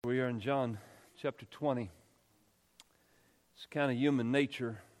We are in John chapter 20. It's kind of human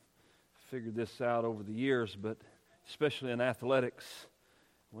nature. Figured this out over the years, but especially in athletics,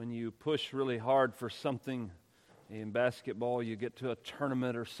 when you push really hard for something, in basketball you get to a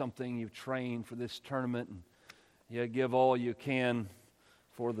tournament or something, you train for this tournament, and you give all you can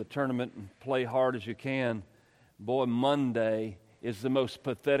for the tournament and play hard as you can. Boy, Monday is the most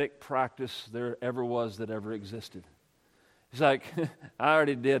pathetic practice there ever was that ever existed. It's like, I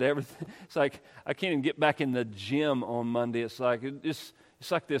already did everything. It's like, I can't even get back in the gym on Monday. It's like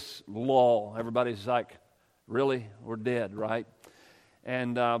this law. Everybody's like, really? We're dead, right?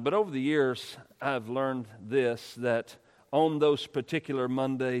 And but over the years, I've learned this, that on those particular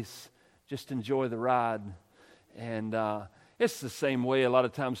Mondays, just enjoy the ride. And it's the same way a lot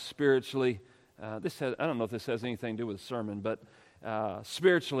of times spiritually. I don't know if this has anything to do with the sermon, but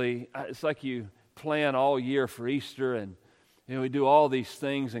spiritually, it's like you plan all year for Easter, and we do all these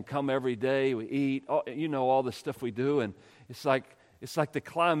things and come every day. We eat, all the stuff we do, and it's like the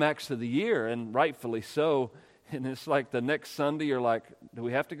climax of the year, and rightfully so. And it's like the next Sunday, you're like, do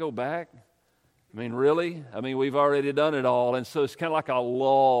we have to go back? I mean, really? I mean, we've already done it all, and so it's kind of like a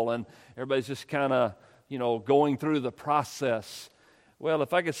lull, and everybody's just kind of, going through the process. Well,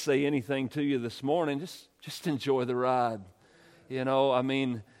 if I could say anything to you this morning, just enjoy the ride.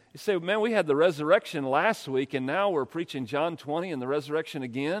 You say, man, we had the resurrection last week, and now we're preaching John 20 and the resurrection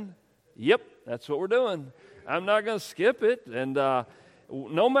again? Yep, that's what we're doing. I'm not going to skip it. And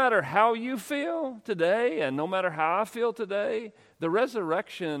no matter how you feel today, and no matter how I feel today, the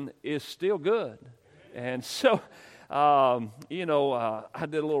resurrection is still good. And so, I did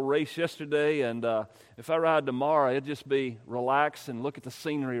a little race yesterday, and if I ride tomorrow, it'd just be relax and look at the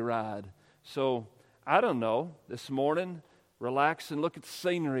scenery ride. So, I don't know, this morning, relax and look at the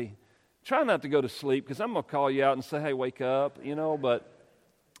scenery. Try not to go to sleep, because I'm going to call you out and say, hey, wake up,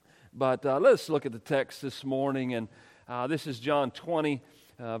 But let's look at the text this morning. And this is John 20,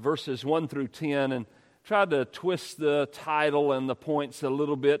 verses 1 through 10. And try to twist the title and the points a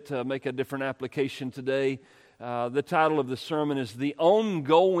little bit to make a different application today. The title of the sermon is The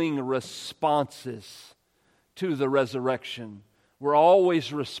Ongoing Responses to the Resurrection. We're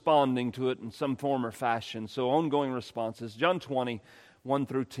always responding to it in some form or fashion. So ongoing responses. John 20, 1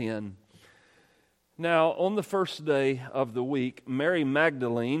 through 10. Now, on the first day of the week, Mary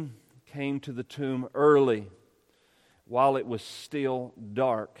Magdalene came to the tomb early, while it was still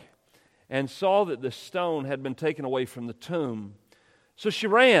dark, and saw that the stone had been taken away from the tomb. So she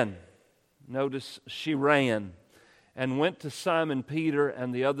ran. Notice, she ran, and went to Simon Peter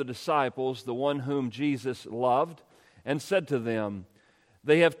and the other disciples, the one whom Jesus loved, and said to them,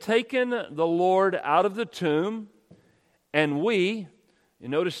 they have taken the Lord out of the tomb, and we, you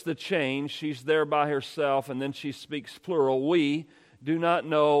notice the change, she's there by herself, and then she speaks plural, we do not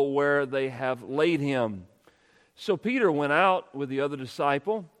know where they have laid him. So Peter went out with the other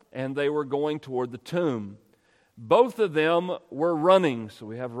disciple, and they were going toward the tomb. Both of them were running, so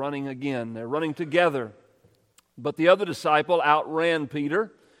we have running again. They're running together. But the other disciple outran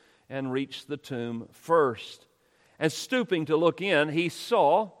Peter and reached the tomb first. And stooping to look in, he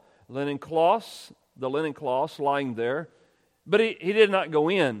saw the linen cloths lying there, but he did not go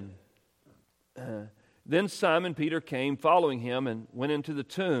in. Then Simon Peter came following him and went into the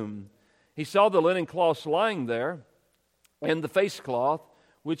tomb. He saw the linen cloths lying there, and the face cloth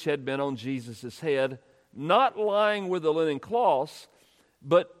which had been on Jesus' head, not lying with the linen cloths,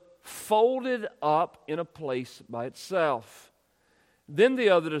 but folded up in a place by itself. Then the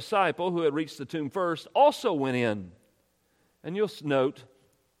other disciple, who had reached the tomb first, also went in. And you'll note,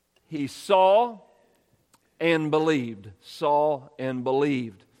 he saw and believed. Saw and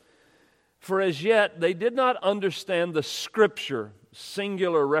believed. For as yet they did not understand the Scripture,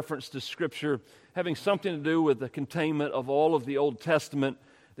 singular reference to Scripture, having something to do with the containment of all of the Old Testament.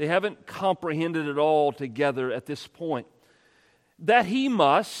 They haven't comprehended it all together at this point. That he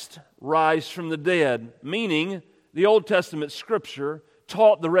must rise from the dead, meaning the Old Testament Scripture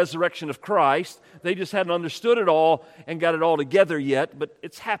taught the resurrection of Christ. They just hadn't understood it all and got it all together yet, but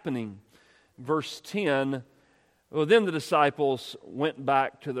it's happening. Verse 10, well, then the disciples went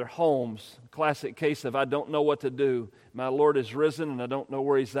back to their homes. Classic case of, I don't know what to do. My Lord is risen and I don't know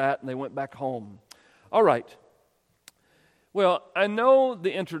where He's at, and they went back home. All right. Well, I know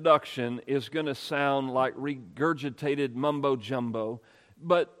the introduction is going to sound like regurgitated mumbo-jumbo,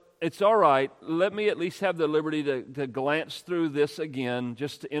 but it's all right. Let me at least have the liberty to glance through this again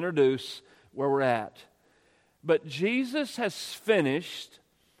just to introduce where we're at. But Jesus has finished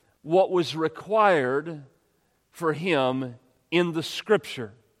what was required for Him in the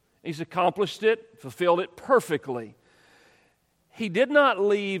Scripture. He's accomplished it, fulfilled it perfectly. He did not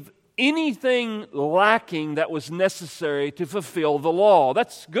leave anything lacking that was necessary to fulfill the law.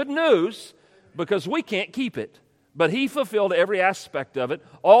 That's good news because we can't keep it. But He fulfilled every aspect of it,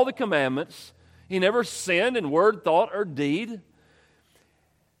 all the commandments. He never sinned in word, thought, or deed.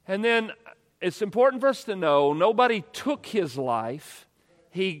 And then it's important for us to know nobody took His life.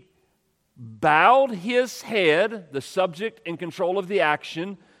 He bowed His head, the subject in control of the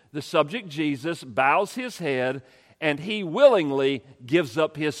action, the subject Jesus, bows His head, and He willingly gives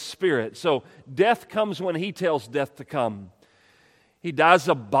up His spirit. So death comes when He tells death to come. He dies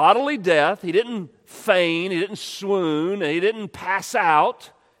a bodily death. He didn't feign, He didn't swoon, He didn't pass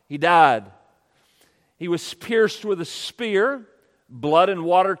out. He died. He was pierced with a spear. Blood and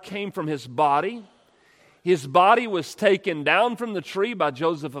water came from His body. His body was taken down from the tree by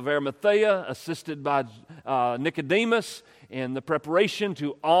Joseph of Arimathea, assisted by Nicodemus, in the preparation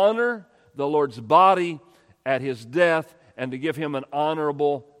to honor the Lord's body at His death and to give Him an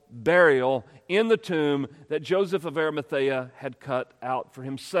honorable burial in the tomb that Joseph of Arimathea had cut out for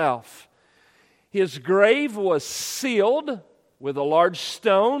himself. His grave was sealed with a large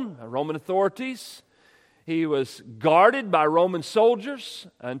stone, Roman authorities. He was guarded by Roman soldiers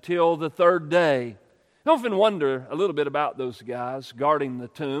until the third day. I often wonder a little bit about those guys guarding the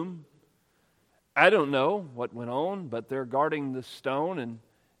tomb. I don't know what went on, but they're guarding the stone, and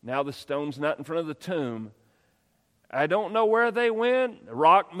now the stone's not in front of the tomb. I don't know where they went. The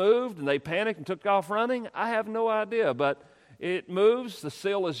rock moved, and they panicked and took off running. I have no idea, but it moves, the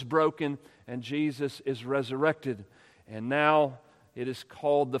seal is broken, and Jesus is resurrected. And now it is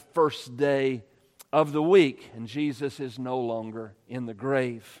called the first day of the week, and Jesus is no longer in the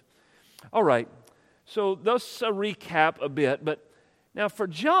grave. All right, so let's recap a bit. But now for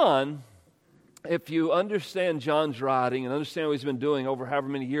John, if you understand John's writing and understand what he's been doing over however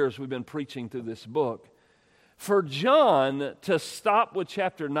many years we've been preaching through this book, for John to stop with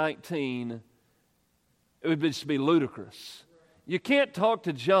chapter 19, it would just be ludicrous. You can't talk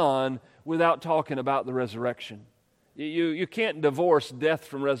to John without talking about the resurrection. You can't divorce death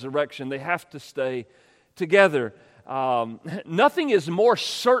from resurrection. They have to stay together. Nothing is more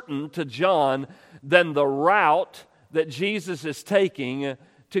certain to John than the route that Jesus is taking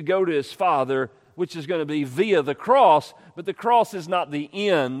to go to His Father, which is going to be via the cross, but the cross is not the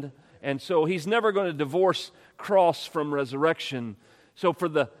end, and so he's never going to divorce cross from resurrection. So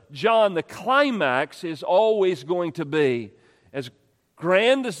for John, the climax is always going to be, as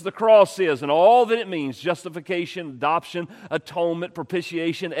grand as the cross is and all that it means, justification, adoption, atonement,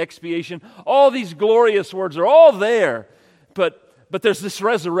 propitiation, expiation, all these glorious words are all there, but there's this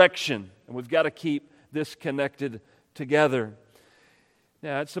resurrection, and we've got to keep this connected together.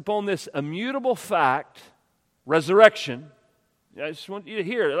 Now, it's upon this immutable fact, resurrection. I just want you to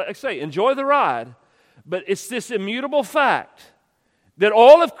hear it. Like I say, enjoy the ride. But it's this immutable fact that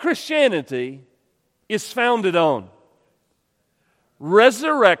all of Christianity is founded on.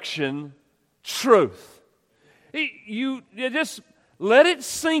 Resurrection truth. You just let it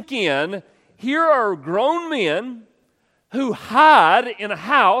sink in. Here are grown men who hide in a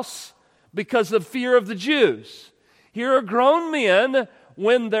house because of fear of the Jews. Here are grown men,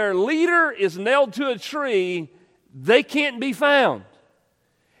 when their leader is nailed to a tree, they can't be found.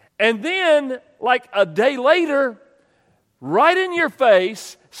 And then, like a day later, right in your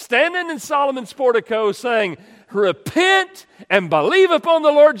face, standing in Solomon's portico saying, repent and believe upon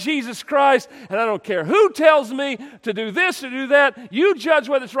the Lord Jesus Christ, and I don't care who tells me to do this or do that. You judge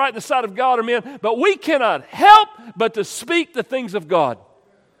whether it's right in the sight of God or men, but we cannot help but to speak the things of God.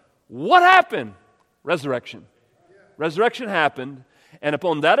 What happened? Resurrection. Resurrection happened, and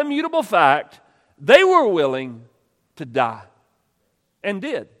upon that immutable fact, they were willing to die, and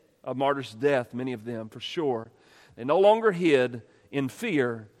did. A martyr's death, many of them, for sure. They no longer hid in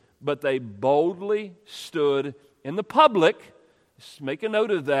fear, but they boldly stood in the public. Just make a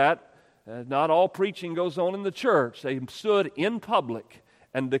note of that. Not all preaching goes on in the church. They stood in public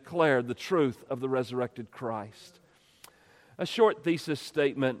and declared the truth of the resurrected Christ. A short thesis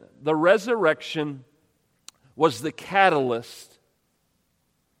statement. The resurrection was the catalyst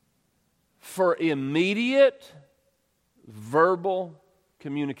for immediate verbal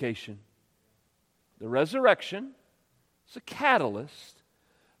communication. The resurrection is a catalyst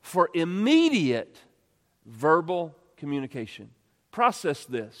for immediate verbal communication. Process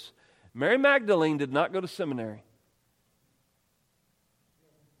this. Mary Magdalene did not go to seminary.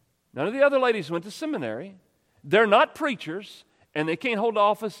 None of the other ladies went to seminary. They're not preachers, and they can't hold the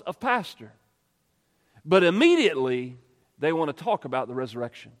office of pastor. But immediately, they want to talk about the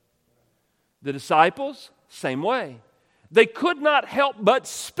resurrection. The disciples, same way. They could not help but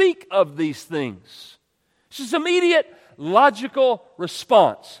speak of these things. It's just immediate. logical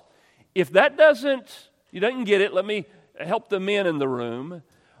response. If that you don't get it, let me help the men in the room.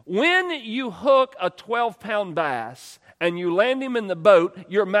 When you hook a 12-pound bass and you land him in the boat,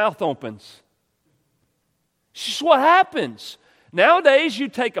 your mouth opens. It's just what happens. Nowadays, you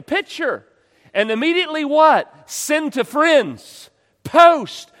take a picture and immediately what? Send to friends.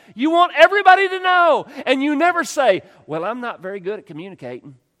 Post. You want everybody to know. And you never say, well, I'm not very good at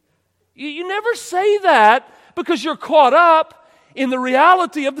communicating. You never say that because you're caught up in the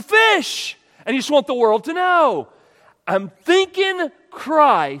reality of the fish. And you just want the world to know. I'm thinking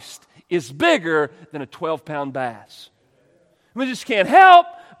Christ is bigger than a 12-pound bass. We just can't help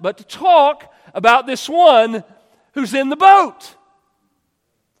but to talk about this one who's in the boat.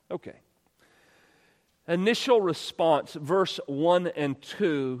 Okay. Initial response, verse 1 and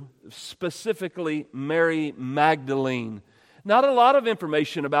 2, specifically Mary Magdalene. Not a lot of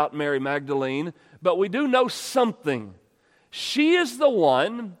information about Mary Magdalene, but we do know something. She is the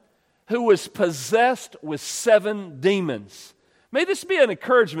one who was possessed with 7 demons. May this be an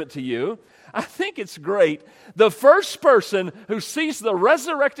encouragement to you. I think it's great. The first person who sees the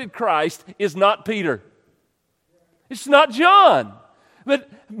resurrected Christ is not Peter. It's not John. But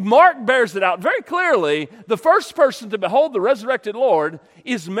Mark bears it out very clearly. The first person to behold the resurrected Lord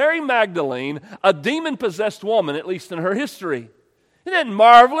is Mary Magdalene, a demon-possessed woman, at least in her history. Isn't that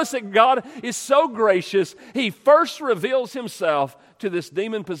marvelous that God is so gracious? He first reveals himself to this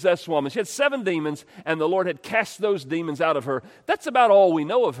demon-possessed woman. She had 7 demons, and the Lord had cast those demons out of her. That's about all we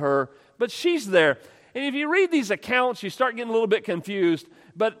know of her, but she's there. And if you read these accounts, you start getting a little bit confused,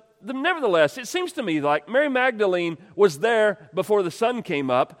 but nevertheless, it seems to me like Mary Magdalene was there before the sun came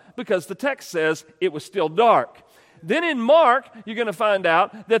up because the text says it was still dark. Then in Mark, you're going to find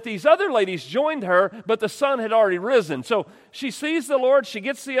out that these other ladies joined her, but the sun had already risen. So she sees the Lord, she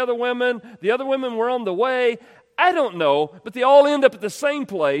gets the other women were on the way. I don't know, but they all end up at the same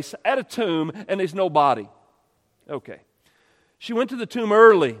place, at a tomb, and there's no body. Okay. She went to the tomb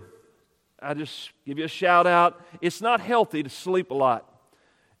early. I just give you a shout out. It's not healthy to sleep a lot.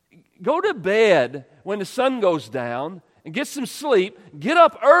 Go to bed when the sun goes down and get some sleep. Get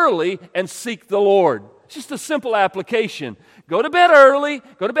up early and seek the Lord. It's just a simple application. Go to bed early.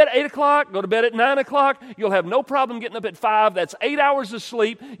 Go to bed at 8 o'clock. Go to bed at 9 o'clock. You'll have no problem getting up at 5. That's 8 hours of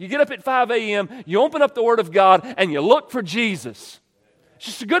sleep. You get up at 5 a.m. You open up the Word of God and you look for Jesus. It's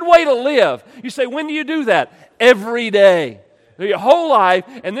just a good way to live. You say, when do you do that? Every day. Your whole life,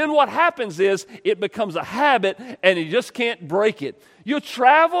 and then what happens is it becomes a habit and you just can't break it. You'll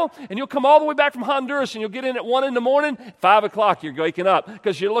travel and you'll come all the way back from Honduras and you'll get in at 1 in the morning, 5 o'clock you're waking up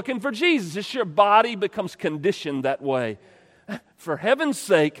because you're looking for Jesus. It's your body becomes conditioned that way. For heaven's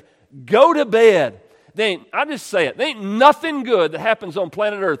sake, go to bed. I just say it, there ain't nothing good that happens on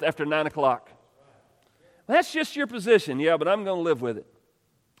planet Earth after 9 o'clock. That's just your position. Yeah, but I'm going to live with it.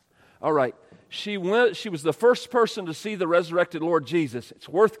 All right. She was the first person to see the resurrected Lord Jesus. It's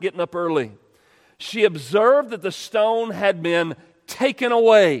worth getting up early. She observed that the stone had been taken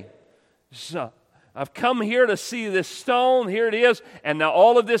away. So, I've come here to see this stone. Here it is. And now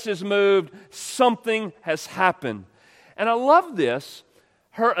all of this is moved. Something has happened. And I love this.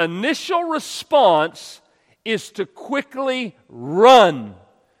 Her initial response is to quickly run.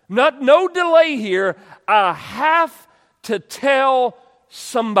 No delay here. I have to tell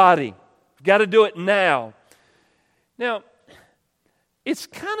somebody. Got to do it now. Now, it's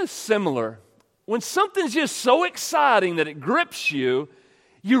kind of similar. When something's just so exciting that it grips you,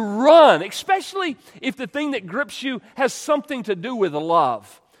 you run, especially if the thing that grips you has something to do with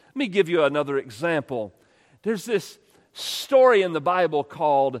love. Let me give you another example. There's this story in the Bible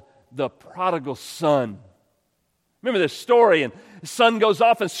called the prodigal son. Remember this story, and the son goes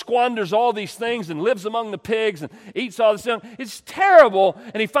off and squanders all these things and lives among the pigs and eats all this stuff. It's terrible,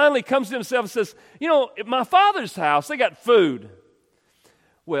 and he finally comes to himself and says, at my father's house, they got food.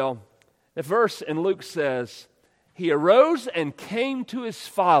 Well, the verse in Luke says, he arose and came to his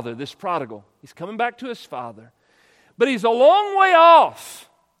father, this prodigal. He's coming back to his father. But he's a long way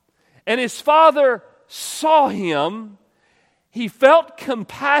off, and his father saw him. He felt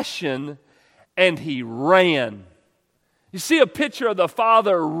compassion, and he ran. You see a picture of the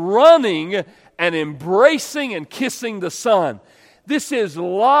father running and embracing and kissing the son. This is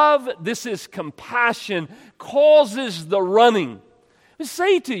love, this is compassion, causes the running. I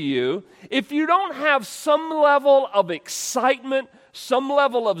say to you, if you don't have some level of excitement, some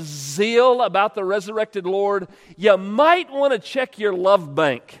level of zeal about the resurrected Lord, you might want to check your love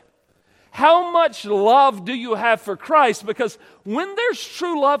bank. How much love do you have for Christ? Because when there's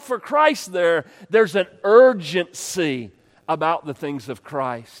true love for Christ there's an urgency about the things of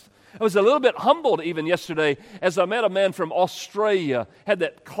Christ. I was a little bit humbled even yesterday as I met a man from Australia, had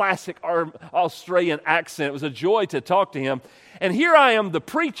that classic Australian accent. It was a joy to talk to him. And here I am, the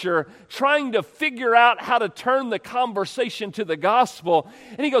preacher, trying to figure out how to turn the conversation to the gospel.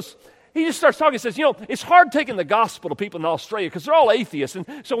 And he just starts talking. He says, it's hard taking the gospel to people in Australia because they're all atheists. And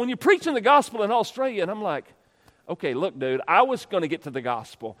so when you're preaching the gospel in Australia, and I'm like, okay, look, dude, I was going to get to the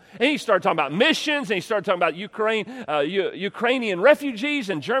gospel. And he started talking about missions, and he started talking about Ukrainian refugees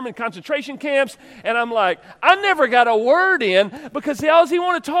and German concentration camps. And I'm like, I never got a word in because all he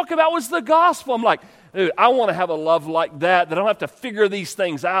wanted to talk about was the gospel. I'm like, dude, I want to have a love like that I don't have to figure these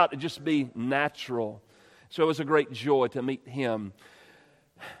things out and just be natural. So it was a great joy to meet him.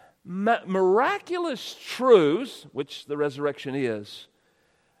 Miraculous truths, which the resurrection is,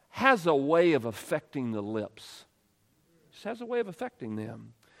 has a way of affecting the lips. It has a way of affecting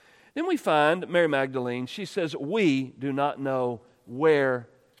them. Then we find Mary Magdalene. She says, we do not know where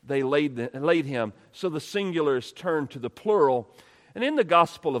they laid him. So the singular is turned to the plural. And in the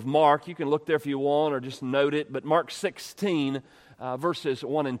Gospel of Mark, you can look there if you want or just note it, but Mark 16, verses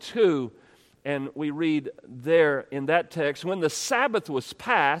 1 and 2, and we read there in that text, when the Sabbath was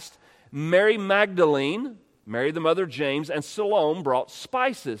passed, Mary Magdalene, Mary the mother of James, and Salome brought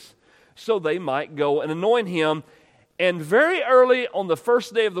spices so they might go and anoint him. And very early on the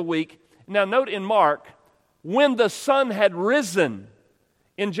first day of the week, now note in Mark, when the sun had risen.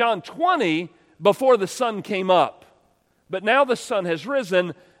 In John 20, before the sun came up. But now the sun has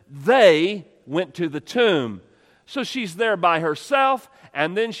risen, they went to the tomb. So she's there by herself,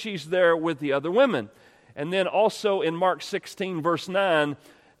 and then she's there with the other women. And then also in Mark 16, verse 9,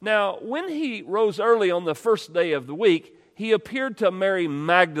 now when he rose early on the first day of the week, he appeared to Mary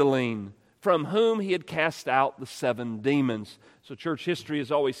Magdalene, from whom he had cast out the 7 demons. So church history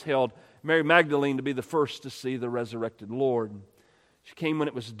has always held Mary Magdalene to be the first to see the resurrected Lord. She came when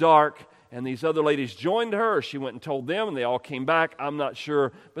it was dark, and these other ladies joined her, or she went and told them, and they all came back. I'm not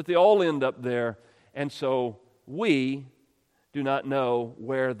sure, but they all end up there. And so we do not know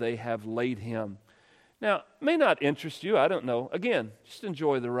where they have laid him. Now, it may not interest you, I don't know. Again, just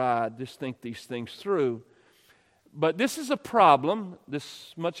enjoy the ride. Just think these things through. But this is a problem.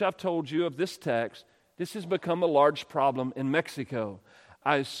 This much I've told you of this text. This has become a large problem in Mexico.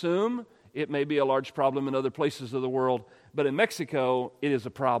 I assume it may be a large problem in other places of the world, but in Mexico, it is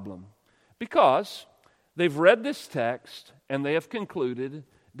a problem. Because they've read this text and they have concluded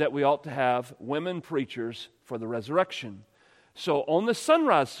that we ought to have women preachers for the resurrection. So on the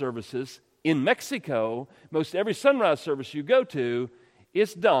sunrise services in Mexico, most every sunrise service you go to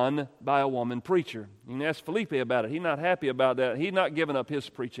is done by a woman preacher. You can ask Felipe about it. He's not happy about that. He's not giving up his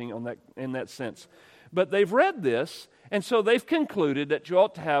preaching on that in that sense. But they've read this, and so they've concluded that you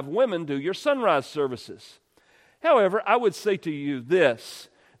ought to have women do your sunrise services. However, I would say to you this.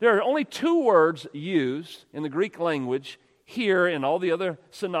 There are only 2 words used in the Greek language here and all the other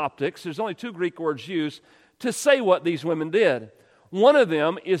synoptics. There's only 2 Greek words used to say what these women did. One of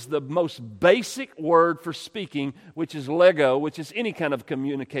them is the most basic word for speaking, which is lego, which is any kind of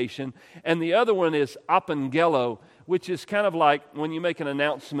communication. And the other one is apangelo, which is kind of like when you make an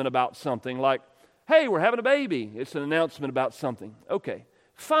announcement about something, like, hey, we're having a baby. It's an announcement about something. Okay,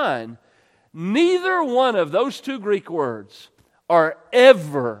 fine. Neither one of those 2 Greek words are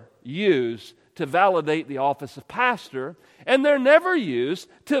ever used to validate the office of pastor, and they're never used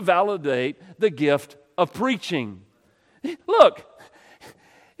to validate the gift of preaching. Look,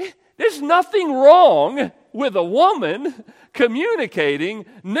 there's nothing wrong with a woman communicating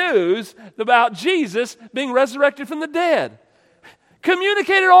news about Jesus being resurrected from the dead.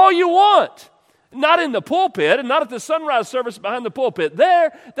 Communicate it all you want. Not in the pulpit and not at the sunrise service behind the pulpit.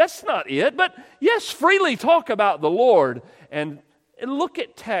 That's not it. But yes, freely talk about the Lord and look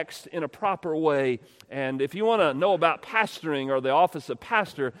at text in a proper way. And if you want to know about pastoring or the office of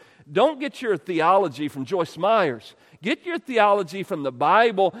pastor, don't get your theology from Joyce Myers. Get your theology from the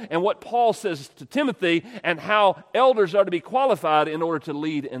Bible and what Paul says to Timothy and how elders are to be qualified in order to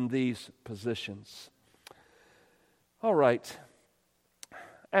lead in these positions. All right.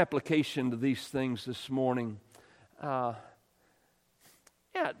 Application to these things this morning. The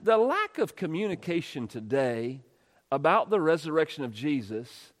lack of communication today about the resurrection of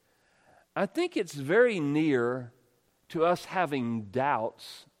Jesus, I think it's very near to us having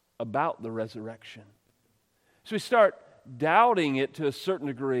doubts about the resurrection. So we start doubting it to a certain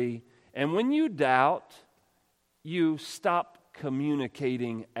degree, and when you doubt, you stop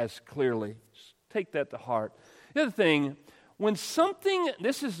communicating as clearly. Just take that to heart. The other thing, when something,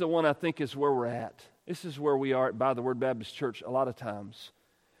 this is the one I think is where we're at. This is where we are at By the Word Baptist Church a lot of times.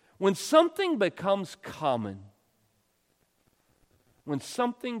 When something becomes common, when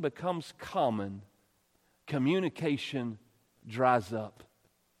something becomes common, communication dries up.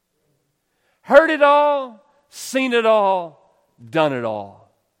 Heard it all, seen it all, done it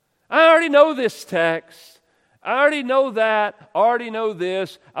all. I already know this text. I already know that. I already know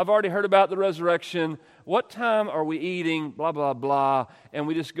this. I've already heard about the resurrection. What time are we eating? Blah, blah, blah. And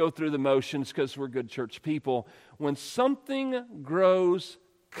we just go through the motions because we're good church people. When something grows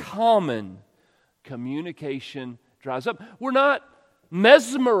common, communication dries up. We're not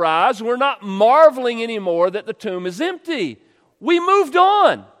mesmerized. We're not marveling anymore that the tomb is empty. We moved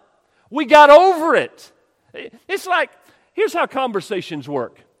on. We got over it. It's like, here's how conversations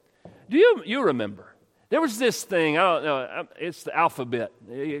work. Do you remember? There was this thing, I don't know, it's the alphabet.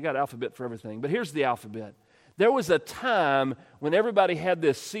 You got alphabet for everything, but here's the alphabet. There was a time when everybody had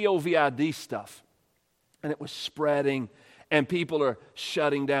this COVID stuff, and it was spreading, and people are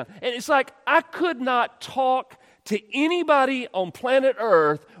shutting down. And it's like, I could not talk to anybody on planet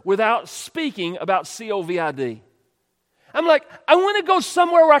Earth without speaking about COVID. I'm like, I want to go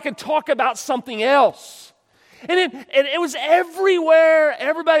somewhere where I can talk about something else. And it was everywhere.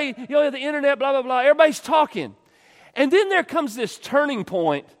 Everybody, the internet, blah, blah, blah. Everybody's talking. And then there comes this turning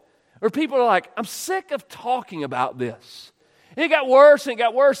point where people are like, I'm sick of talking about this. And it got worse and it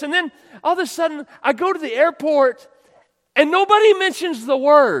got worse. And then all of a sudden, I go to the airport and nobody mentions the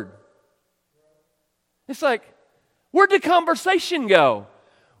word. It's like, where'd the conversation go?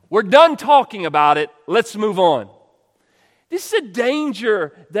 We're done talking about it. Let's move on. This is a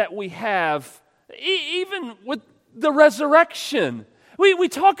danger that we have even with the resurrection. We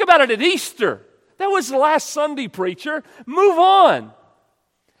talk about it at Easter. That was last Sunday, preacher. Move on.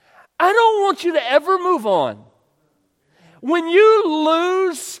 I don't want you to ever move on. When you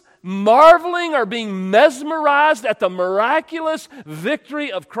lose marveling or being mesmerized at the miraculous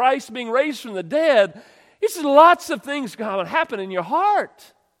victory of Christ being raised from the dead, there's lots of things going to happen in your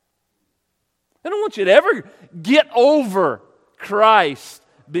heart. I don't want you to ever get over Christ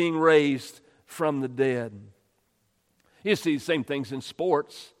being raised from the dead. You see the same things in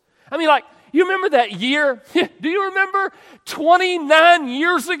sports. I mean, like, you remember that year? Do you remember 29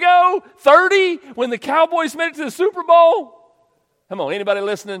 years ago, 30, when the Cowboys made it to the Super Bowl? Come on, anybody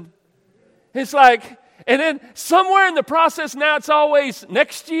listening? It's like, and then somewhere in the process now it's always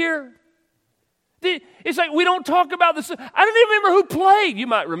next year. It's like we don't talk about this. I don't even remember who played. You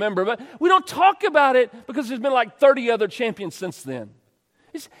might remember, but we don't talk about it because there's been like 30 other champions since then.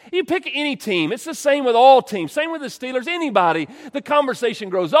 You pick any team. It's the same with all teams. Same with the Steelers. Anybody. The conversation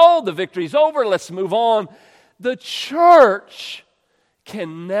grows, the victory's over. Let's move on. The church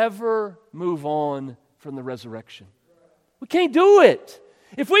can never move on from the resurrection. We can't do it.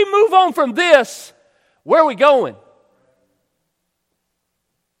 If we move on from this, where are we going?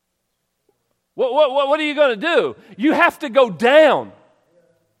 What are you going to do? You have to go down.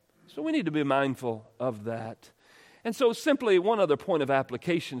 So we need to be mindful of that. And so simply one other point of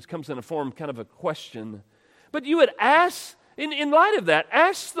applications comes in a form kind of a question. But you would ask, in light of that,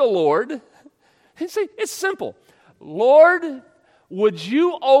 ask the Lord, and say, it's simple. Lord, would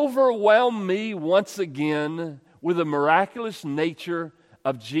you overwhelm me once again with the miraculous nature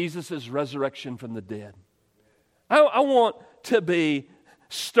of Jesus' resurrection from the dead? I want to be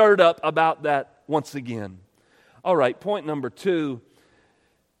stirred up about that once again. All right, point number 2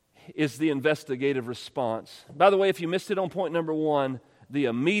 is the investigative response. By the way, if you missed it on point number 1, the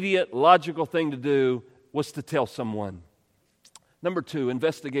immediate logical thing to do was to tell someone. Number 2,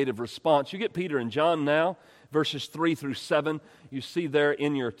 investigative response. You get Peter and John now, verses 3 through 7. You see there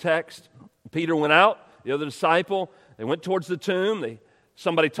in your text. Peter went out, the other disciple, they went towards the tomb.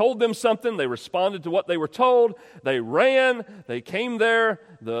 Somebody told them something. They responded to what they were told. They ran. They came there.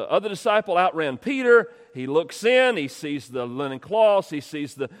 The other disciple outran Peter. He looks in. He sees the linen cloths. He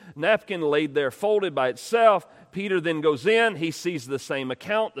sees the napkin laid there folded by itself. Peter then goes in. He sees the same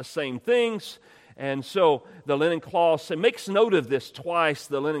account, the same things. And so the linen cloths, it makes note of this twice,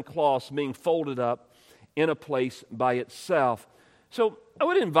 the linen cloths being folded up in a place by itself. So I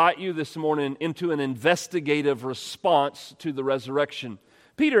would invite you this morning into an investigative response to the resurrection.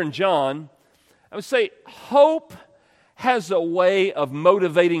 Peter and John, I would say hope has a way of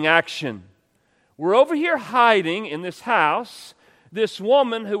motivating action. We're over here hiding in this house. This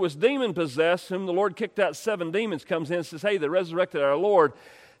woman who was demon-possessed, whom the Lord kicked out 7 demons, comes in and says, hey, they resurrected our Lord.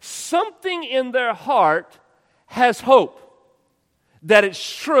 Something in their heart has hope that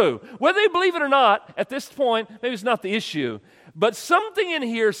it's true. Whether they believe it or not, at this point, maybe it's not the issue. But something in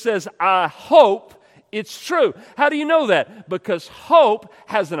here says, I hope it's true. How do you know that? Because hope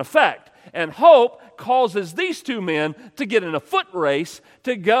has an effect. And hope causes these two men to get in a foot race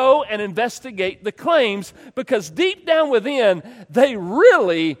to go and investigate the claims, because deep down within, they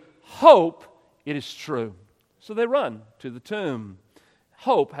really hope it is true. So they run to the tomb.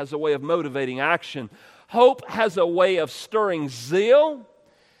 Hope has a way of motivating action. Hope has a way of stirring zeal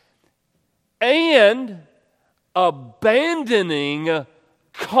and abandoning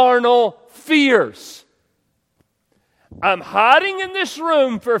carnal fears. I'm hiding in this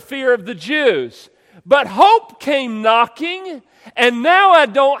room for fear of the Jews, but hope came knocking, and now I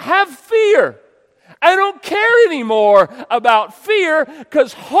don't have fear. I don't care anymore about fear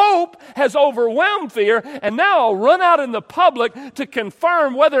because hope has overwhelmed fear, and now I'll run out in the public to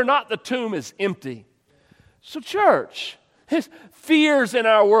confirm whether or not the tomb is empty. So church, there's fears in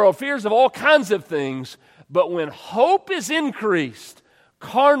our world, fears of all kinds of things, but when hope is increased,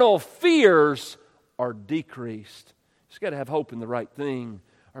 carnal fears are decreased. You just got to have hope in the right thing,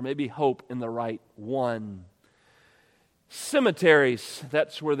 or maybe hope in the right one. Cemeteries,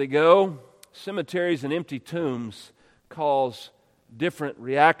 that's where they go. Cemeteries and empty tombs cause different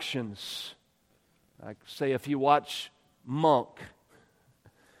reactions. Like, say, if you watch Monk,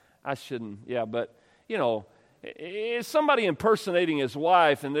 but is somebody impersonating his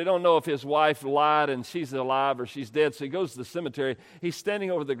wife, and they don't know if his wife lied and she's alive or she's dead. So he goes to the cemetery. He's standing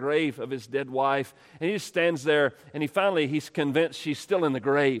over the grave of his dead wife, and he just stands there, and he's convinced she's still in the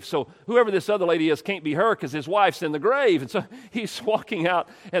grave. So whoever this other lady is can't be her because his wife's in the grave. And so he's walking out,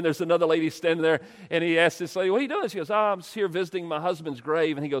 and there's another lady standing there, and he asks this lady, "What are you doing?" She goes, "I'm just here visiting my husband's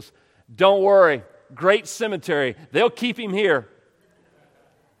grave." And he goes, "Don't worry, great cemetery. They'll keep him here."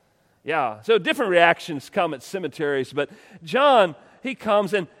 Yeah, so different reactions come at cemeteries, but John, he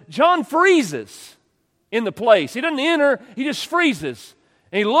comes and John freezes in the place. He doesn't enter, he just freezes.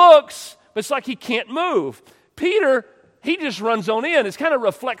 And he looks, but it's like he can't move. Peter, he just runs on in. It kind of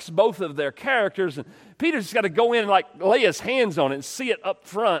reflects both of their characters. And Peter's got to go in and lay his hands on it and see it up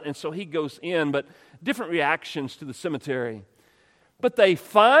front, and so he goes in, but different reactions to the cemetery. But the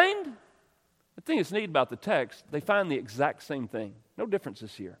thing that's neat about the text, they find the exact same thing. No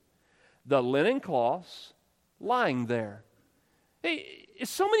differences here. The linen cloths lying there.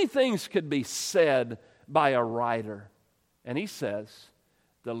 So many things could be said by a writer. And he says,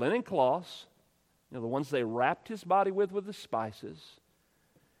 the linen cloths, the ones they wrapped his body with the spices,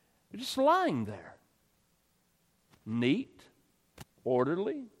 they're just lying there. Neat,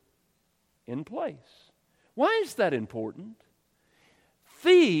 orderly, in place. Why is that important?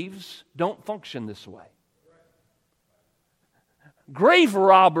 Thieves don't function this way. Grave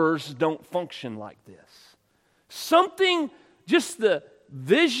robbers don't function like this. Just the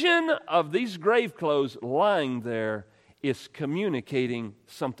vision of these grave clothes lying there is communicating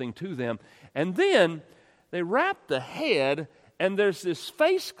something to them. And then they wrap the head, and there's this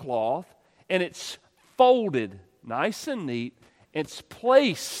face cloth, and it's folded nice and neat. It's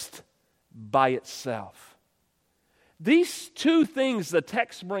placed by itself. These two things the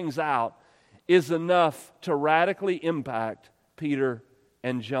text brings out is enough to radically impact Peter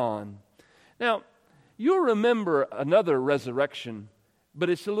and John. Now, you'll remember another resurrection,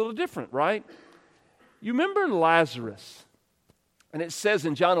 but it's a little different, right? You remember Lazarus, and it says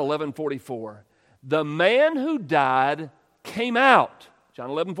in John 11:44, the man who died came out.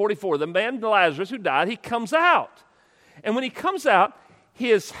 John 11:44, the man Lazarus who died, he comes out. And when he comes out,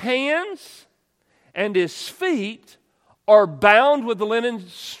 his hands and his feet are bound with the linen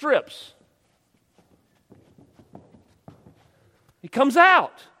strips. He comes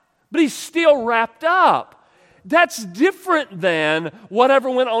out, but he's still wrapped up. That's different than whatever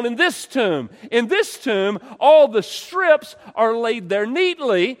went on in this tomb. In this tomb, all the strips are laid there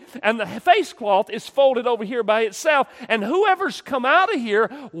neatly, and the face cloth is folded over here by itself. And whoever's come out of here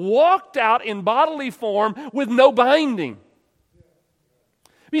walked out in bodily form with no binding.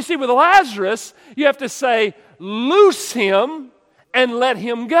 You see, with Lazarus, you have to say, loose him and let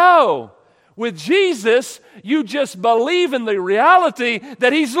him go. With Jesus, you just believe in the reality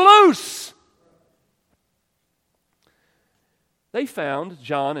that he's loose.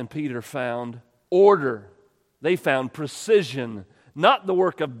 John and Peter found order. They found precision, not the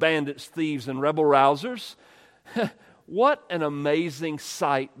work of bandits, thieves, and rebel rousers. What an amazing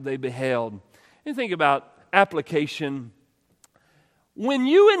sight they beheld. And think about application. When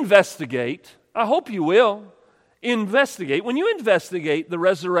you investigate, I hope you will, when you investigate the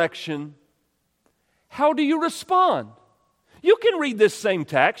resurrection, how do you respond? You can read this same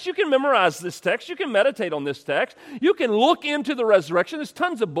text. You can memorize this text. You can meditate on this text. You can look into the resurrection. There's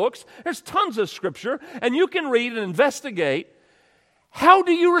tons of books. There's tons of scripture. And you can read and investigate. How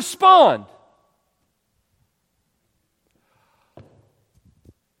do you respond?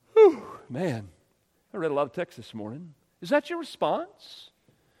 Whew, man. I read a lot of text this morning. Is that your response?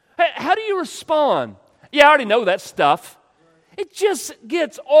 Hey, how do you respond? Yeah, I already know that stuff. It just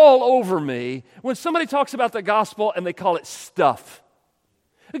gets all over me when somebody talks about the gospel and they call it stuff.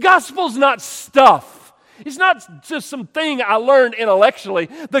 The gospel's not stuff. It's not just something I learned intellectually.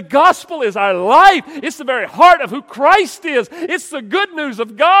 The gospel is our life. It's the very heart of who Christ is. It's the good news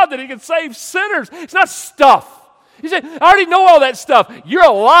of God that He can save sinners. It's not stuff. You say, I already know all that stuff. You're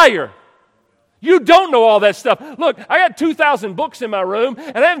a liar. You don't know all that stuff. Look, I got 2,000 books in my room,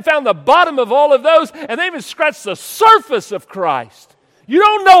 and I haven't found the bottom of all of those, and they haven't scratched the surface of Christ. You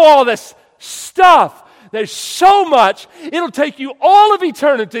don't know all this stuff. There's so much, it'll take you all of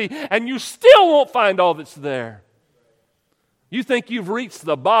eternity, and you still won't find all that's there. You think you've reached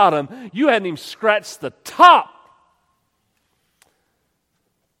the bottom. You hadn't even scratched the top.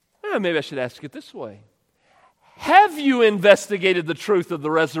 Well, maybe I should ask it this way. Have you investigated the truth of the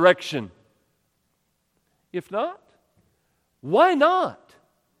resurrection? If not, why not?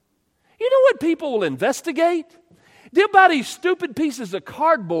 You know what people will investigate? They'll buy these stupid pieces of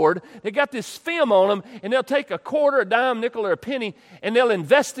cardboard. They got this film on them, and they'll take a quarter, a dime, nickel, or a penny, and they'll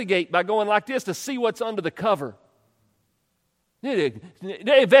investigate by going like this to see what's under the cover. They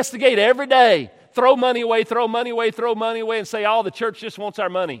investigate every day. Throw money away, throw money away, throw money away, and say, oh, the church just wants our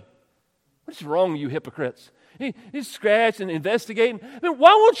money. What's wrong, you hypocrites? You scratch and investigate. I mean,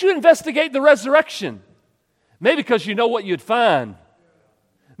 why won't you investigate the resurrection? Maybe because you know what you'd find.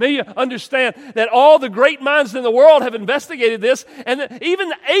 Maybe you understand that all the great minds in the world have investigated this, and that even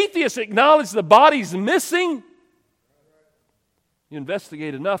the atheists acknowledge the body's missing. You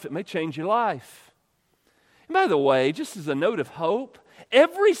investigate enough, it may change your life. And by the way, just as a note of hope,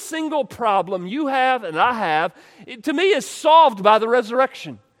 every single problem you have and I have, to me, is solved by the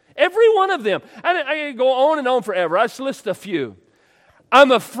resurrection. Every one of them. I can go on and on forever. I just list a few.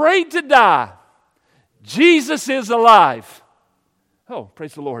 I'm afraid to die. Jesus is alive. Oh,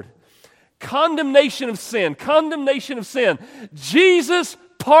 praise the Lord. Condemnation of sin. Condemnation of sin. Jesus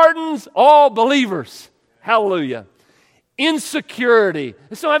pardons all believers. Hallelujah. Insecurity. I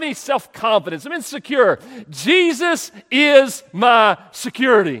just don't have any self-confidence. I'm insecure. Jesus is my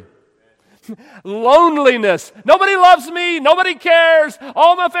security. Loneliness. Nobody loves me. Nobody cares.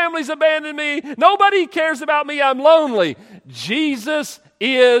 All my family's abandoned me. Nobody cares about me. I'm lonely. Jesus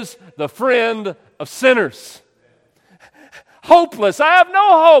is the friend of sinners. Hopeless. I have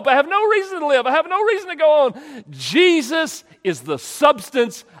no hope. I have no reason to live. I have no reason to go on. Jesus is the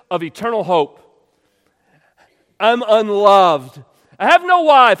substance of eternal hope. I'm unloved. I have no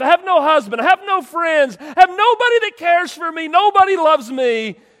wife. I have no husband. I have no friends. I have nobody that cares for me. Nobody loves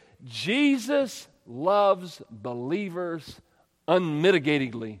me. Jesus loves believers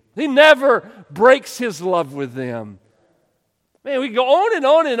unmitigatedly. He never breaks His love with them. Man, we can go on and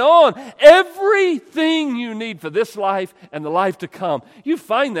on and on. Everything you need for this life and the life to come. You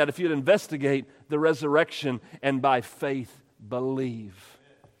find that if you'd investigate the resurrection and by faith believe.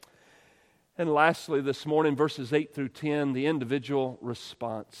 And lastly, this morning, verses 8 through 10, the individual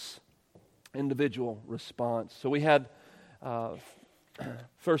response. Individual response. So we had,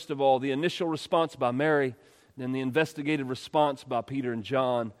 first of all, the initial response by Mary, then the investigative response by Peter and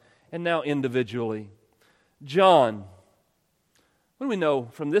John, and now individually. John. What do we know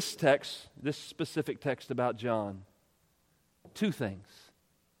from this text, this specific text about John? Two things.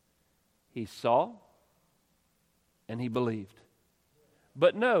 He saw and he believed.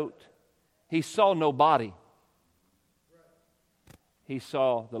 But note, he saw no body. He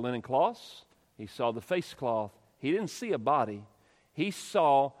saw the linen cloths. He saw the face cloth. He didn't see a body. He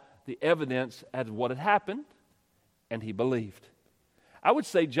saw the evidence as what had happened, and he believed. I would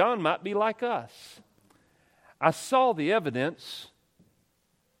say John might be like us. I saw the evidence.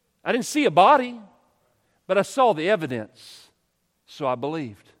 I didn't see a body, but I saw the evidence, so I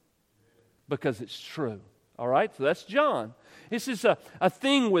believed because it's true. All right, so that's John. This is a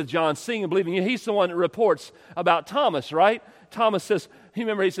thing with John, seeing and believing. He's the one that reports about Thomas, right? Thomas says, he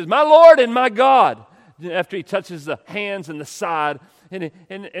says, my Lord and my God, after he touches the hands and the side.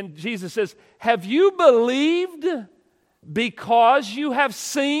 And Jesus says, have you believed because you have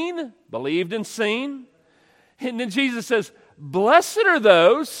seen? Believed and seen. And then Jesus says, blessed are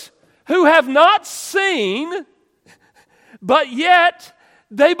those who have not seen, but yet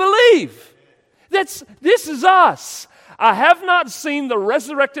they believe. This is us. I have not seen the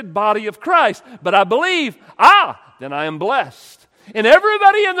resurrected body of Christ, but I believe, then I am blessed. And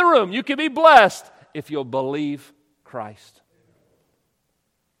everybody in the room, you can be blessed if you'll believe Christ.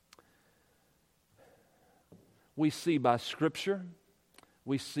 We see by Scripture,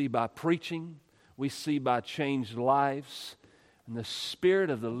 we see by preaching, we see by changed lives, and the Spirit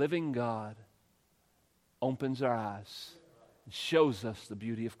of the living God opens our eyes and shows us the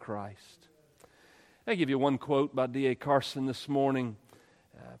beauty of Christ. I give you one quote by D.A. Carson this morning,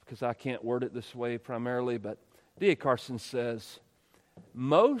 because I can't word it this way primarily, but D.A. Carson says,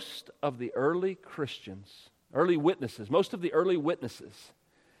 most of the early witnesses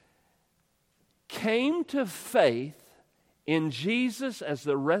came to faith in Jesus as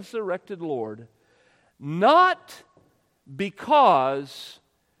the resurrected Lord, not because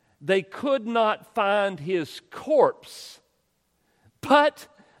they could not find His corpse, but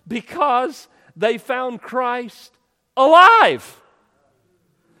because they found Christ alive.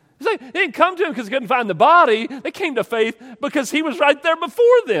 They didn't come to Him because they couldn't find the body. They came to faith because He was right there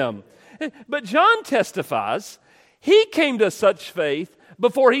before them. But John testifies, he came to such faith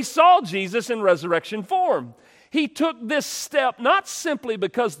before he saw Jesus in resurrection form. He took this step not simply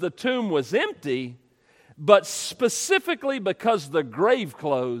because the tomb was empty, but specifically because the grave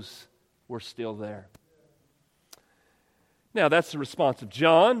clothes were still there. Now, that's the response of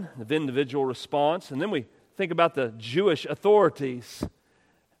John, the individual response. And then we think about the Jewish authorities.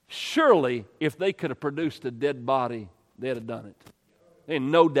 Surely, if they could have produced a dead body, they'd have done it.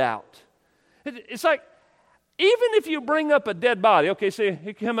 And no doubt. It's like, even if you bring up a dead body, okay, so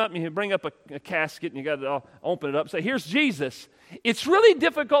you come up and you bring up a casket and you got to open it up, say, here's Jesus. It's really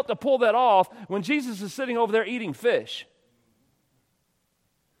difficult to pull that off when Jesus is sitting over there eating fish.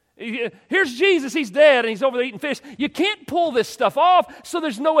 Here's Jesus, He's dead and He's over there eating fish. You can't pull this stuff off, so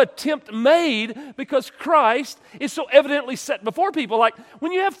there's no attempt made because Christ is so evidently set before people. Like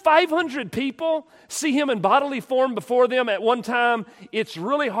when you have 500 people see Him in bodily form before them at one time, it's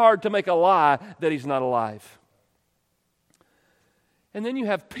really hard to make a lie that He's not alive. And then you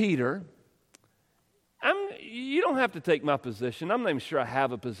have Peter. You don't have to take my position. I'm not even sure I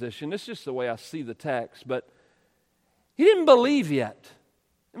have a position. It's just the way I see the text. But he didn't believe yet.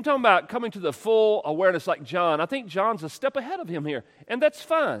 I'm talking about coming to the full awareness like John. I think John's a step ahead of him here, and that's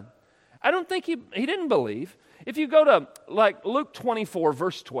fine. I don't think he didn't believe. If you go to like Luke 24,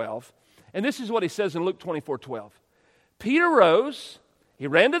 verse 12, and this is what he says in Luke 24, 12. Peter rose, he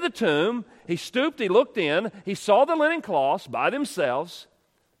ran to the tomb, he stooped, he looked in, he saw the linen cloths by themselves.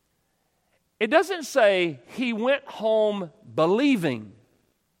 It doesn't say he went home believing,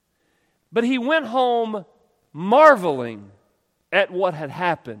 but he went home marveling at what had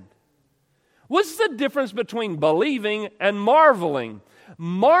happened. What's the difference between believing and marveling?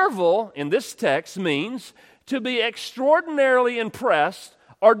 Marvel in this text means to be extraordinarily impressed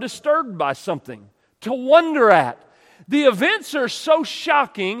or disturbed by something, to wonder at. The events are so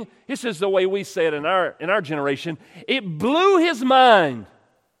shocking, this is the way we say it in our generation, it blew his mind.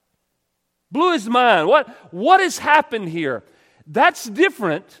 Blew his mind. What has happened here? That's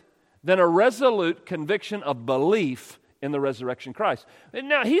different than a resolute conviction of belief in the resurrection of Christ. And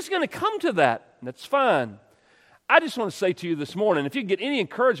now, he's going to come to that, and that's fine. I just want to say to you this morning, if you get any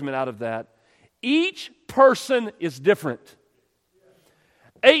encouragement out of that, each person is different.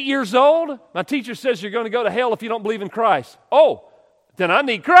 8 years old, my teacher says you're going to go to hell if you don't believe in Christ. Oh, then I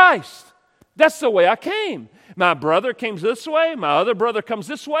need Christ. That's the way I came. My brother came this way. My other brother comes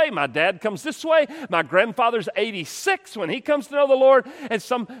this way. My dad comes this way. My grandfather's 86 when he comes to know the Lord. And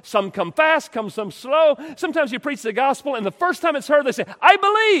some come fast, some slow. Sometimes you preach the gospel, and the first time it's heard, they say, I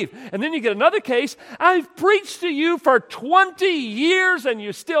believe. And then you get another case, I've preached to you for 20 years, and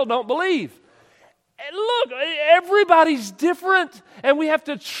you still don't believe. And look, everybody's different, and we have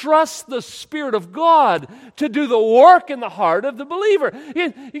to trust the Spirit of God to do the work in the heart of the believer.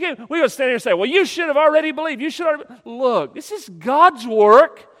 We go stand here and say, well, you should have already believed. Look, this is God's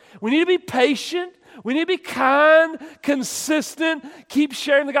work. We need to be patient. We need to be kind, consistent, keep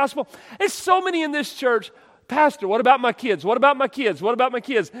sharing the gospel. There's so many in this church. Pastor, what about my kids? What about my kids? What about my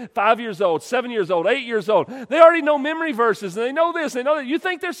kids? 5 years old, 7 years old, 8 years old. They already know memory verses, and they know this, they know that. You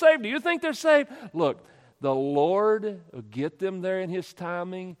think they're saved? Do you think they're saved? Look, the Lord will get them there in His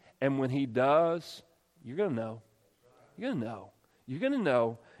timing, and when He does, you're going to know. You're going to know. You're going to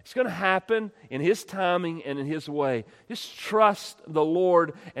know. It's going to happen in His timing and in His way. Just trust the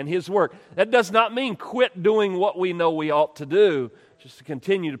Lord and His work. That does not mean quit doing what we know we ought to do. Just to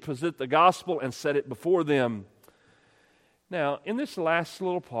continue to present the gospel and set it before them. Now, in this last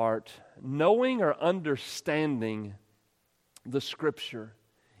little part, knowing or understanding the Scripture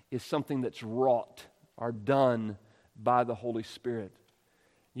is something that's wrought or done by the Holy Spirit.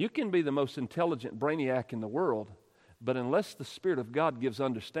 You can be the most intelligent brainiac in the world, but unless the Spirit of God gives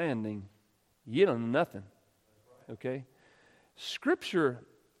understanding, you don't know nothing. Okay? Scripture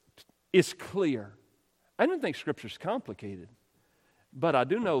is clear. I don't think Scripture is complicated. But I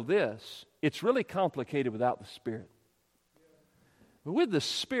do know this, it's really complicated without the Spirit. But with the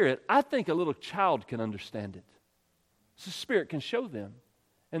Spirit, I think a little child can understand it. So the Spirit can show them,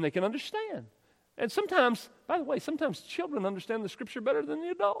 and they can understand. And sometimes, by the way, sometimes children understand the Scripture better than the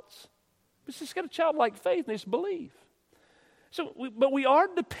adults. It's just got a childlike faith, and they just believe. But we are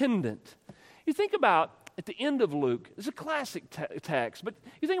dependent. You think about at the end of Luke, it's a classic text, but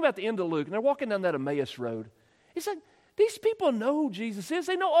you think about the end of Luke, and they're walking down that Emmaus road. It's like, these people know who Jesus is.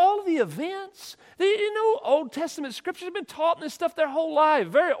 They know all of the events. They know Old Testament scriptures. They've been taught this stuff their whole life.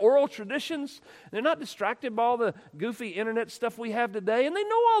 Very oral traditions. They're not distracted by all the goofy internet stuff we have today. And they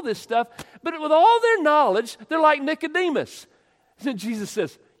know all this stuff. But with all their knowledge, they're like Nicodemus. And Jesus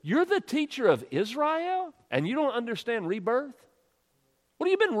says, you're the teacher of Israel, and you don't understand rebirth? What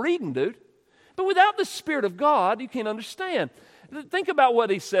have you been reading, dude? But without the Spirit of God, you can't understand. Think about what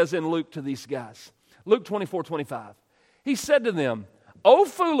he says in Luke to these guys. Luke 24:25. He said to them, O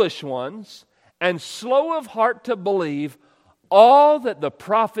foolish ones, and slow of heart to believe all that the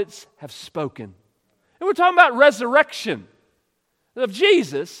prophets have spoken. And we're talking about resurrection of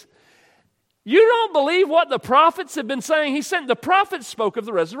Jesus. You don't believe what the prophets have been saying. He said the prophets spoke of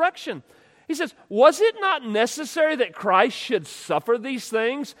the resurrection. He says, was it not necessary that Christ should suffer these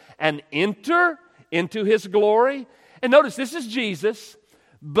things and enter into his glory? And notice, this is Jesus,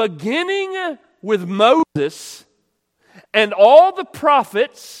 beginning with Moses and all the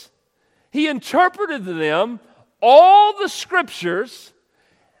prophets. He interpreted to them all the scriptures,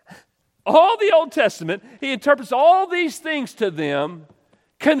 all the Old Testament. He interprets all these things to them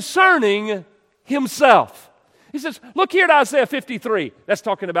concerning himself. He says, look here at Isaiah 53. That's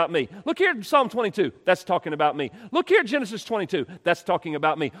talking about me. Look here at Psalm 22. That's talking about me. Look here at Genesis 22. That's talking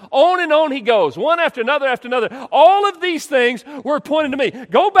about me. On and on he goes, one after another after another. All of these things were pointing to me.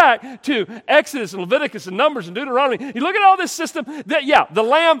 Go back to Exodus and Leviticus and Numbers and Deuteronomy. You look at all this system. The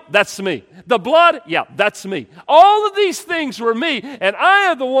lamb, that's me. The blood, that's me. All of these things were me, and I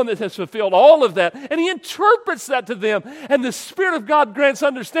am the one that has fulfilled all of that. And he interprets that to them, and the Spirit of God grants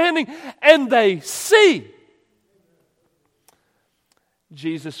understanding, and they see.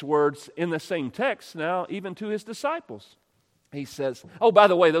 Jesus' words in the same text now, even to his disciples. He says, oh, by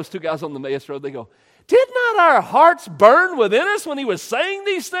the way, those two guys on the Emmaus Road, they go, did not our hearts burn within us when he was saying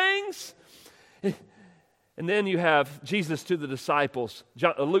these things? And then you have Jesus to the disciples,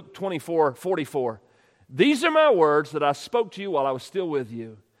 Luke 24:44. These are my words that I spoke to you while I was still with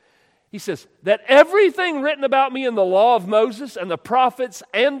you. He says, that everything written about me in the law of Moses and the prophets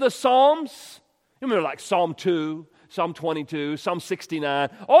and the Psalms, you remember like Psalm 2, Psalm 22, Psalm 69,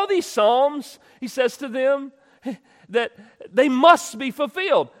 all these Psalms, he says to them, that they must be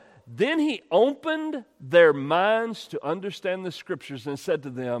fulfilled. Then he opened their minds to understand the Scriptures and said to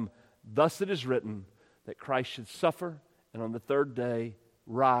them, thus it is written, that Christ should suffer and on the third day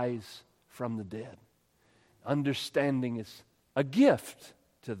rise from the dead. Understanding is a gift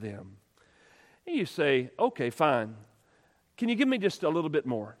to them. And you say, okay, fine. Can you give me just a little bit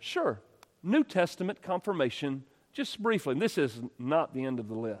more? Sure. New Testament confirmation. Just briefly, and this is not the end of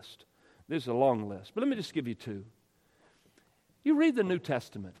the list. This is a long list, but let me just give you two. You read the New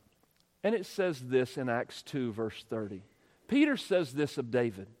Testament, and it says this in Acts 2, verse 30. Peter says this of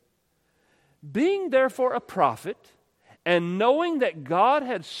David. Being therefore a prophet, and knowing that God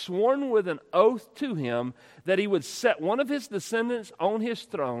had sworn with an oath to him that he would set one of his descendants on his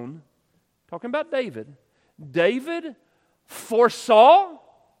throne, talking about David, David foresaw,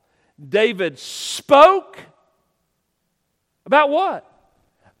 David spoke, about what?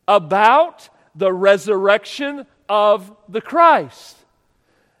 About the resurrection of the Christ.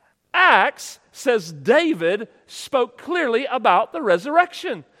 Acts says David spoke clearly about the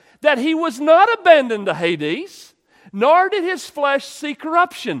resurrection, that he was not abandoned to Hades, nor did his flesh see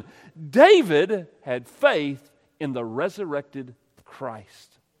corruption. David had faith in the resurrected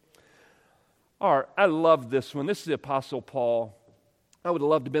Christ. All right, I love this one. This is the Apostle Paul. I would have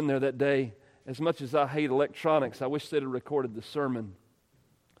loved to have been there that day. As much as I hate electronics, I wish they'd have recorded the sermon.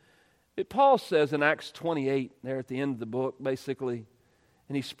 Paul says in Acts 28, there at the end of the book, basically,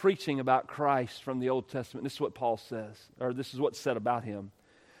 and he's preaching about Christ from the Old Testament. This is what Paul says, or this is what's said about him.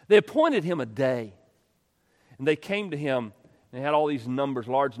 They appointed him a day, and they came to him, and they had all these numbers,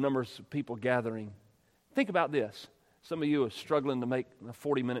 large numbers of people gathering. Think about this. Some of you are struggling to make a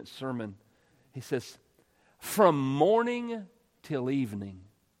 40-minute sermon. He says, from morning till evening.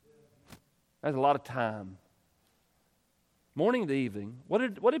 That's a lot of time. Morning to evening. What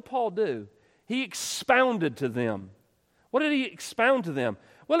did Paul do? He expounded to them. What did he expound to them?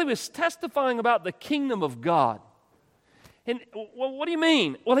 Well, he was testifying about the kingdom of God. And what do you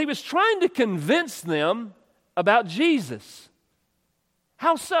mean? Well, he was trying to convince them about Jesus.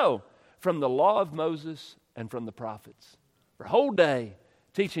 How so? From the law of Moses and from the prophets. for a whole day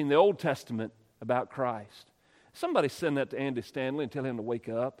teaching the Old Testament about Christ. Somebody send that to Andy Stanley and tell him to wake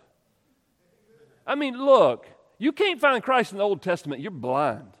up. I mean, look, you can't find Christ in the Old Testament, you're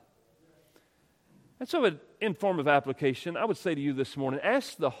blind. And so in form of application, I would say to you this morning,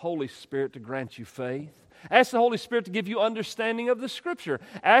 ask the Holy Spirit to grant you faith. Ask the Holy Spirit to give you understanding of the Scripture.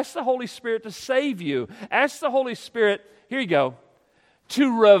 Ask the Holy Spirit to save you. Ask the Holy Spirit, here you go,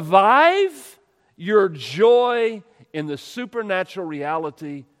 to revive your joy in the supernatural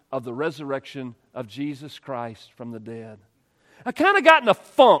reality of the resurrection of Jesus Christ from the dead. I kind of got in a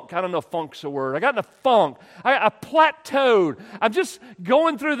funk. I don't know if funk's a word. I got in a funk. I plateaued. I'm just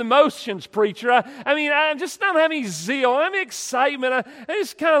going through the motions, preacher. I'm just not having zeal. I'm having excitement.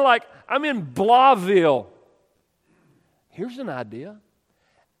 It's kind of like I'm in Blahville. Here's an idea.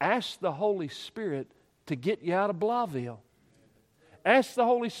 Ask the Holy Spirit to get you out of Blahville. Ask the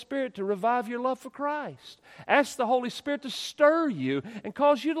Holy Spirit to revive your love for Christ. Ask the Holy Spirit to stir you and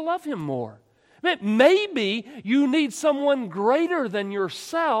cause you to love Him more. Maybe you need someone greater than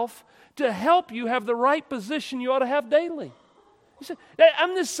yourself to help you have the right position you ought to have daily. You say,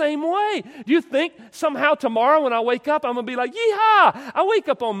 I'm the same way. Do you think somehow tomorrow when I wake up, I'm going to be like, yeehaw! I wake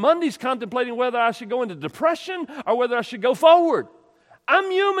up on Mondays contemplating whether I should go into depression or whether I should go forward. I'm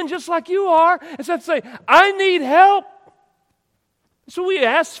human just like you are. And so I'd say, I need help. So we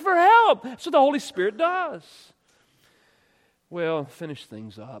ask for help. So the Holy Spirit does. Well, finish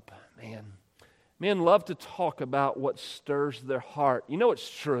things up, man. Men love to talk about what stirs their heart. You know it's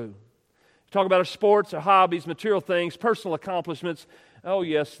true. Talk about our sports, our hobbies, material things, personal accomplishments. Oh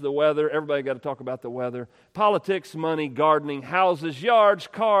yes, the weather. Everybody got to talk about the weather. Politics, money, gardening, houses, yards,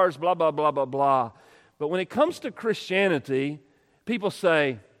 cars, blah, blah, blah, blah, blah. But when it comes to Christianity, people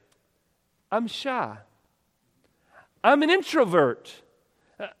say, I'm shy. I'm an introvert.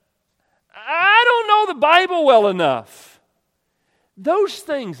 I don't know the Bible well enough. Those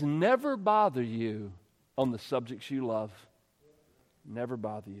things never bother you on the subjects you love. Never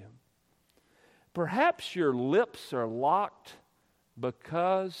bother you. Perhaps your lips are locked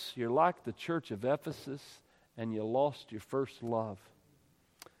because you're like the church of Ephesus and you lost your first love.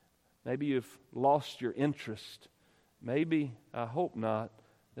 Maybe you've lost your interest. Maybe, I hope not,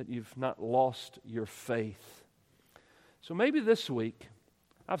 that you've not lost your faith. So maybe this week,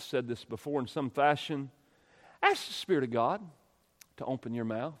 I've said this before in some fashion, ask the Spirit of God to open your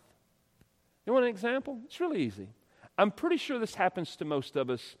mouth. You want an example? It's really easy. I'm pretty sure this happens to most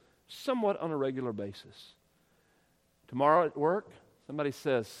of us somewhat on a regular basis. Tomorrow at work, somebody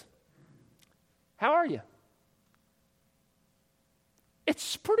says, how are you?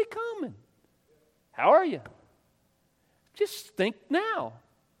 It's pretty common. How are you? Just think now.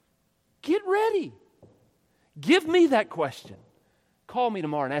 Get ready. Give me that question. Call me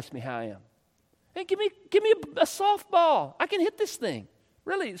tomorrow and ask me how I am. Hey, give me a softball. I can hit this thing.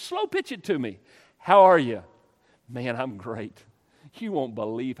 Really, slow pitch it to me. How are you? Man, I'm great. You won't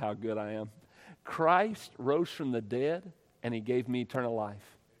believe how good I am. Christ rose from the dead, and He gave me eternal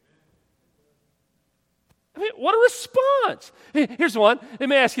life. I mean, what a response. Here's one. Let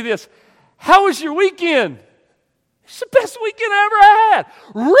me ask you this. How was your weekend? It's the best weekend I ever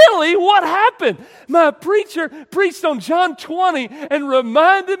had. Really? What happened? My preacher preached on John 20 and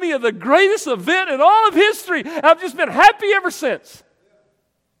reminded me of the greatest event in all of history. I've just been happy ever since.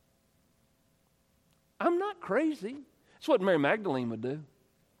 I'm not crazy. That's what Mary Magdalene would do.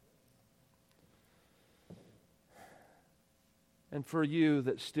 And for you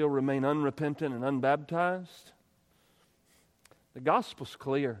that still remain unrepentant and unbaptized, the gospel's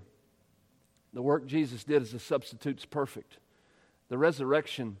clear. The work Jesus did as a substitute's perfect. The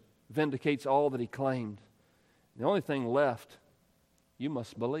resurrection vindicates all that He claimed. The only thing left, you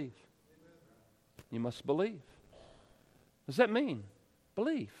must believe. You must believe. What does that mean?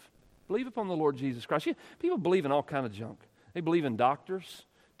 Believe. Believe upon the Lord Jesus Christ. People believe in all kind of junk. They believe in doctors,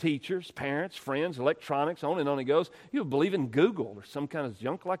 teachers, parents, friends, electronics, on and on it goes. You believe in Google or some kind of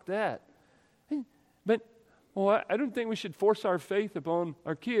junk like that. But, I don't think we should force our faith upon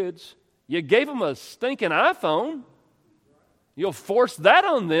our kids. You gave them a stinking iPhone. You'll force that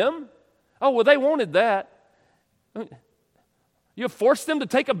on them. Oh, well, they wanted that. You'll force them to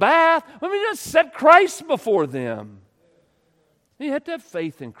take a bath. Just set Christ before them. You have to have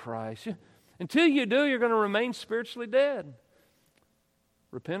faith in Christ. Until you do, you're going to remain spiritually dead.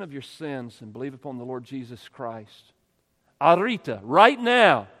 Repent of your sins and believe upon the Lord Jesus Christ. Ahorita, right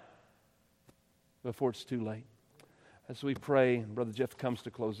now, before it's too late. As we pray, and Brother Jeff comes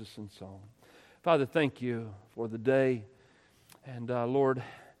to close us in song. Father, thank You for the day. And Lord,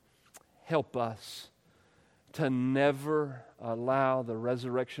 help us to never allow the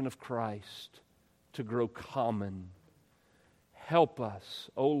resurrection of Christ to grow common Help us,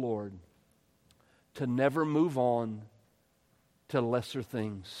 O Lord, to never move on to lesser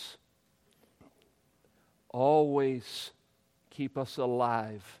things. Always keep us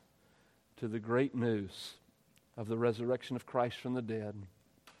alive to the great news of the resurrection of Christ from the dead.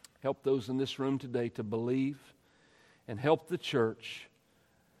 Help those in this room today to believe, and help the church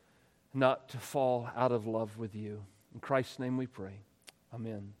not to fall out of love with you. In Christ's name we pray.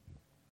 Amen.